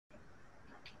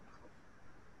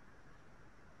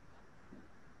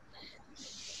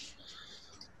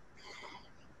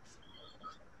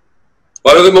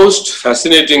One of the most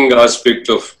fascinating aspects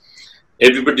of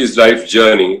everybody's life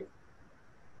journey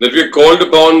that we are called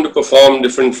upon to perform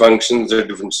different functions at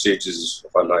different stages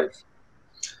of our life.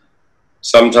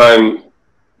 Sometimes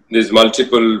there's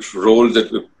multiple roles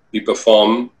that we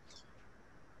perform.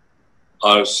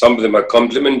 Some of them are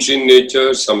complementary in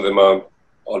nature, some of them are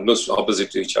almost opposite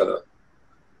to each other.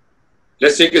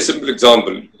 Let's take a simple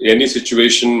example. In any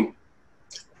situation,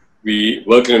 we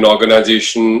work in an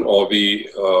organization or we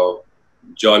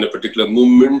join a particular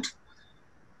movement,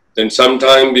 then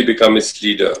sometime we become its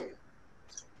leader.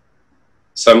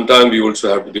 Sometimes we also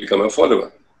have to become a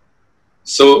follower.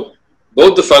 So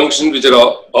both the functions which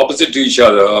are opposite to each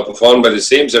other are performed by the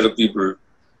same set of people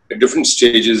at different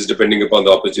stages depending upon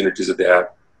the opportunities that they have.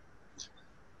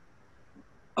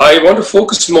 I want to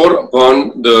focus more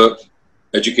upon the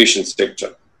education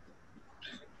sector,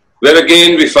 where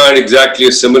again we find exactly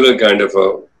a similar kind of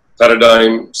a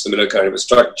paradigm, similar kind of a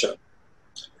structure.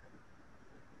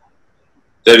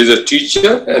 There is a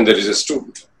teacher and there is a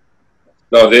student.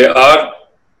 Now they are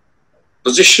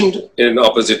positioned in an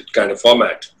opposite kind of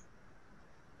format.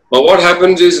 But what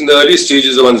happens is in the early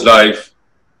stages of one's life,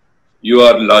 you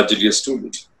are largely a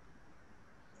student.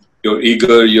 You're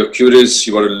eager, you're curious,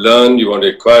 you want to learn, you want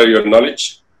to acquire your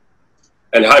knowledge.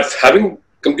 And having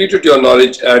completed your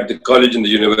knowledge at the college and the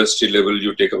university level,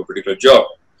 you take up a particular job.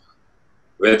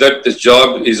 Whether this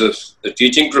job is a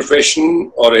teaching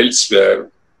profession or elsewhere,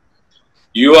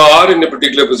 you are in a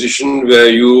particular position where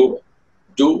you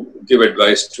do give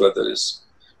advice to others.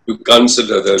 You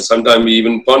counsel others, sometimes you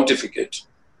even pontificate.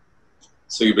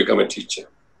 So you become a teacher.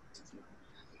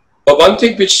 But one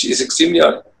thing which is extremely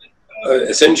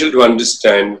essential to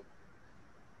understand,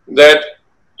 that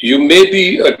you may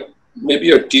be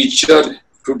a teacher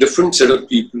to different set of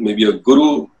people, maybe a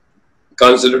guru,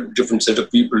 counselor to different set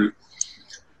of people.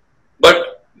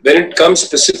 But when it comes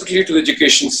specifically to the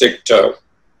education sector,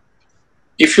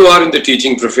 if you are in the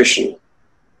teaching profession,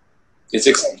 it's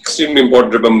extremely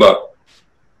important to remember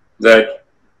that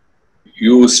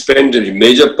you spend a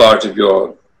major part of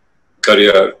your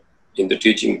career in the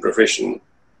teaching profession,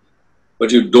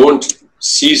 but you don't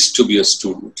cease to be a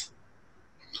student.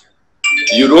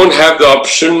 You don't have the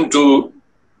option to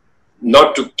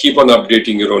not to keep on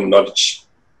updating your own knowledge.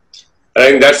 I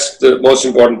think that's the most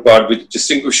important part which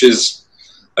distinguishes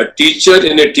a teacher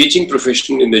in a teaching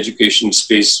profession in the education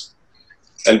space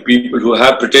and people who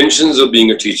have pretensions of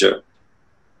being a teacher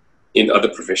in other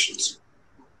professions.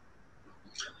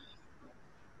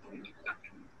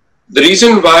 The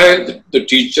reason why the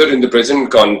teacher in the present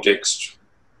context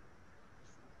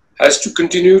has to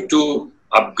continue to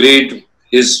upgrade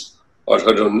his or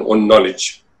her own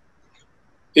knowledge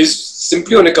is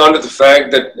simply on account of the fact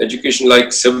that education,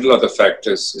 like several other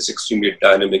factors, is extremely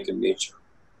dynamic in nature.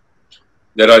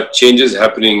 There are changes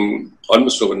happening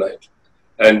almost overnight,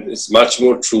 and it's much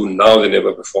more true now than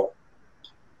ever before.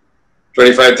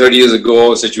 25, 30 years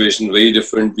ago, situation very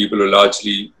different. People were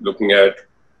largely looking at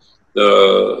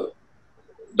the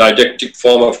didactic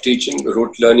form of teaching,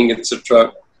 rote learning,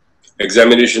 etc.,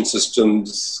 examination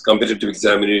systems, competitive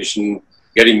examination,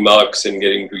 getting marks and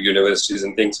getting to universities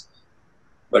and things.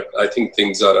 But I think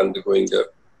things are undergoing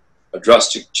a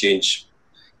drastic change,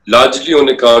 largely on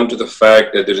account of the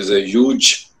fact that there is a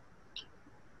huge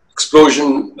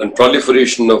explosion and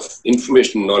proliferation of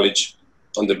information knowledge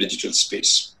on the digital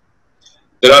space.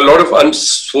 There are a lot of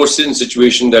unforeseen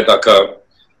situations that occur,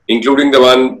 including the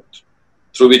one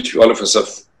through which all of us are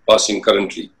passing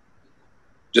currently.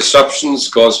 Disruptions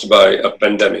caused by a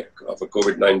pandemic of a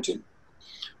COVID-19,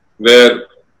 where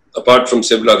apart from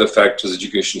several other factors,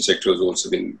 education sector has also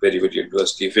been very, very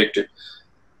adversely affected.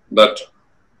 But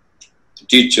the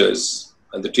teachers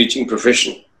and the teaching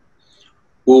profession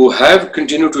who have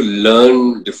continued to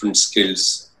learn different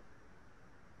skills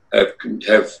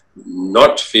have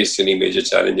not faced any major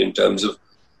challenge in terms of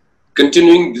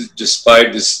continuing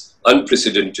despite this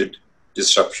unprecedented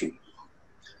disruption.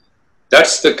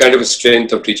 That's the kind of a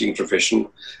strength of teaching profession,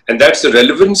 and that's the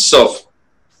relevance of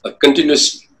a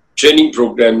continuous training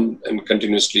program and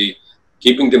continuously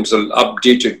keeping themselves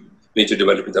updated with major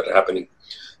developments that are happening.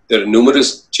 There are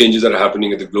numerous changes that are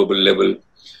happening at the global level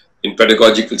in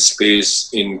pedagogical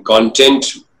space, in content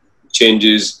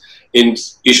changes, in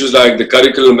issues like the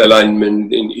curriculum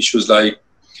alignment, in issues like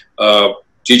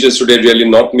teachers today really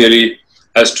not merely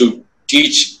has to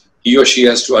teach, he or she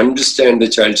has to understand the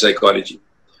child psychology.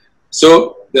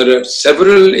 So there are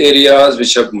several areas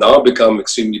which have now become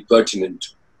extremely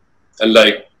pertinent,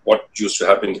 unlike what used to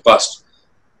happen in the past.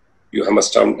 You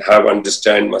must have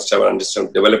understand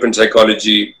development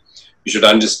psychology. You should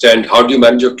understand how do you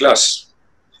manage your class,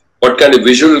 what kind of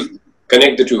visual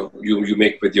connect that you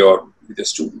make with your with the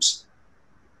students.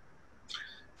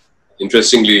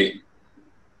 Interestingly,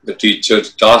 the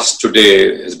teacher's task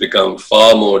today has become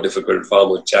far more difficult, far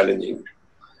more challenging,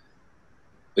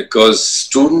 because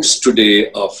students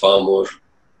today are far more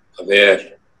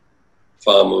aware,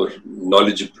 far more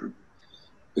knowledgeable,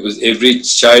 because every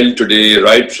child today,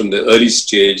 right from the early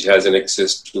stage, has an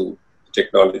access to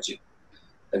technology,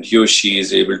 and he or she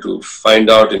is able to find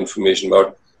out information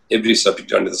about every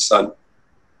subject under the sun.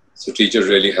 So teacher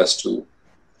really has to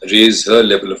raise her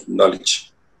level of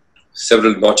knowledge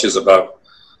several notches above,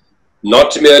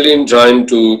 not merely in trying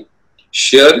to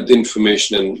share the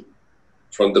information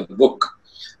from the book,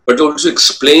 but also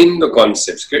explain the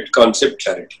concepts, create concept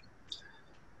clarity.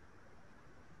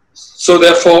 So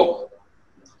therefore,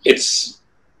 it's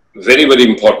very, very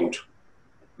important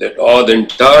that the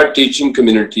entire teaching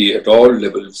community at all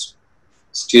levels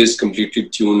stays completely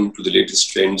tuned to the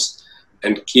latest trends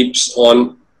and keeps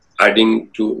on adding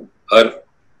to her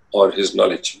or his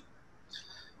knowledge.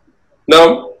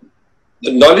 Now,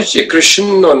 the knowledge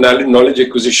accretion or knowledge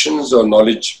acquisitions or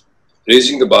knowledge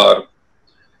raising the bar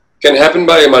can happen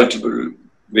by multiple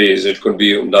ways. It could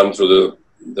be done through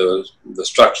the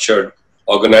structured,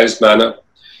 organized manner.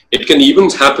 It can even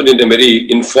happen in a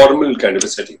very informal kind of a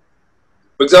setting.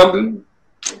 For example,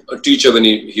 a teacher, when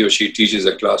he or she teaches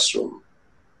a classroom,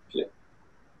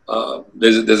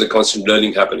 there's a constant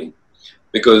learning happening,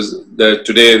 because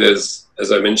today there's,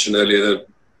 as I mentioned earlier,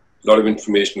 a lot of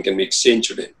information can be exchanged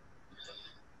today.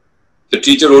 The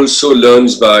teacher also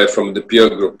learns from the peer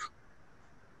group.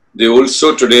 They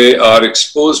also today are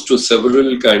exposed to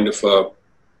several kind of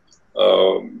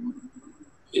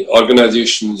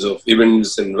organizations of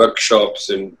events and workshops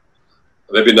and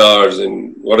webinars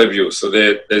and whatever. So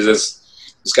there's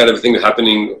this kind of thing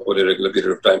happening over a regular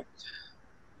period of time.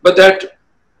 But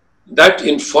that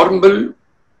informal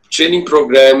training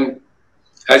program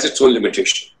has its own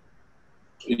limitation.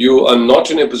 You are not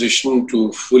in a position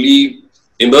to fully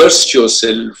immerse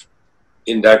yourself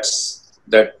in that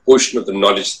portion of the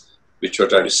knowledge which you are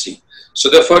trying to see. So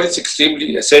therefore, it's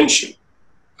extremely essential,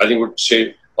 I think I would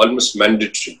say almost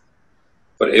mandatory,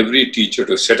 for every teacher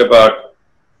to set apart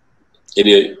in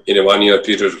a 1 year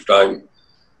period of time,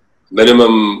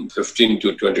 minimum 15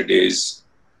 to 20 days,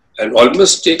 and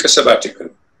almost take a sabbatical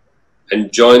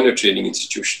and join a training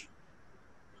institution.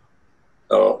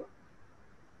 Now,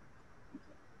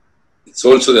 it's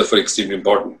also therefore extremely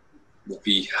important that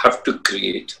we have to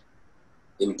create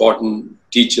important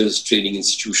teachers training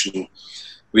institutions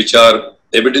which are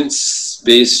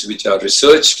evidence-based, which are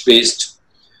research-based,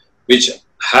 which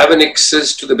have an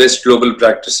access to the best global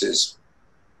practices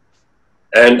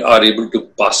and are able to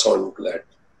pass on to that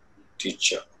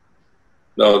teacher.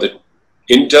 Now,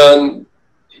 in turn,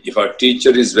 if our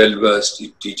teacher is well-versed,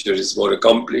 if teacher is more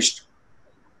accomplished,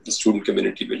 the student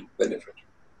community will benefit.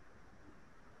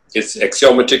 It's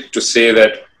axiomatic to say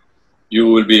that you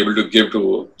will be able to give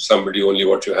to somebody only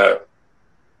what you have.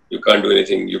 You can't do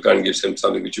anything. You can't give them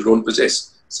something which you don't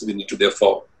possess. So we need to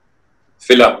therefore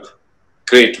fill up,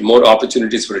 create more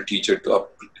opportunities for a teacher to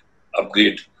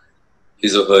upgrade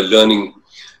his or her learning.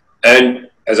 And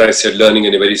as I said, learning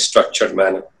in a very structured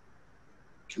manner.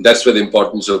 That's where the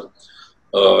importance of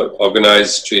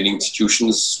organized training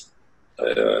institutions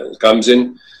comes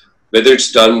in, whether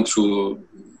it's done through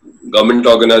government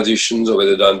organizations or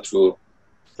whether done through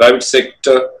private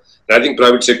sector. And I think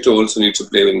private sector also needs to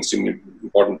play an extremely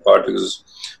important part, because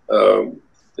a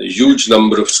huge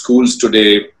number of schools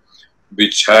today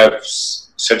which have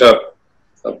set up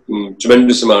a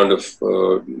tremendous amount of,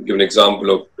 give an example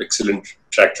of excellent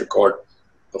track record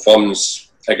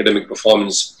performance, academic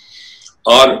performance,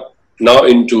 are now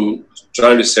into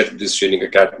trying to set up these training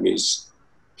academies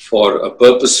for a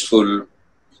purposeful,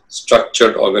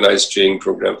 structured, organized training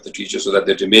program for the teachers so that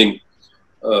they remain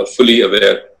fully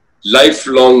aware.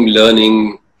 Lifelong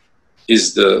learning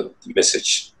is the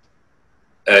message,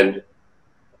 and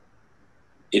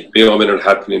it may or may not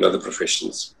happen in other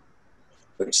professions,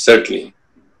 but certainly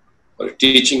for a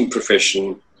teaching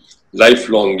profession,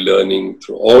 lifelong learning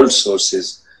through all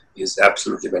sources is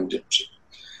absolutely mandatory.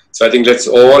 So I think let's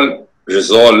all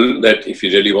resolve that if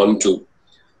we really want to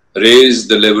raise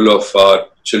the level of our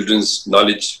children's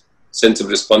knowledge, sense of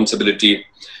responsibility,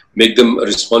 make them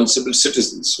responsible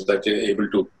citizens so that they're able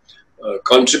to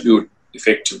contribute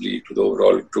effectively to the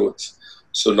overall growth.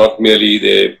 So not merely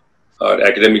they are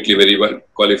academically very well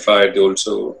qualified, they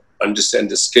also understand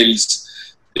the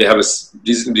skills, they have a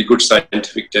reasonably good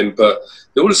scientific temper,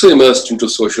 they're also immersed into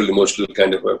social, emotional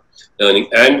kind of learning,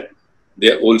 and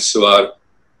they also are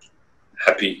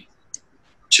happy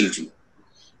children,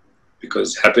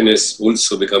 because happiness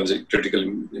also becomes a critical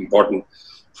important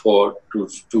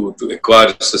to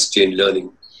acquire sustained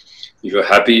learning. If you're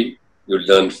happy, you'll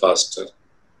learn faster.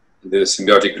 There's a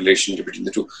symbiotic relationship between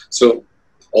the two. So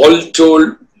all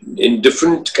told, in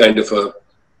different kind of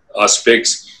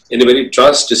aspects, in a very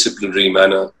transdisciplinary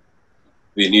manner,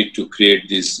 we need to create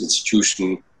this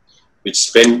institution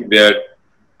where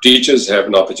teachers have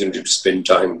an opportunity to spend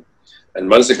time. And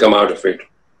once they come out of it,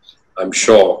 I'm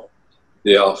sure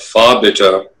they are far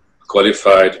better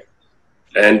qualified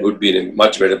and would be in a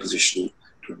much better position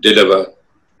to deliver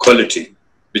quality,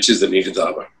 which is the need of the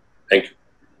hour. Thank you.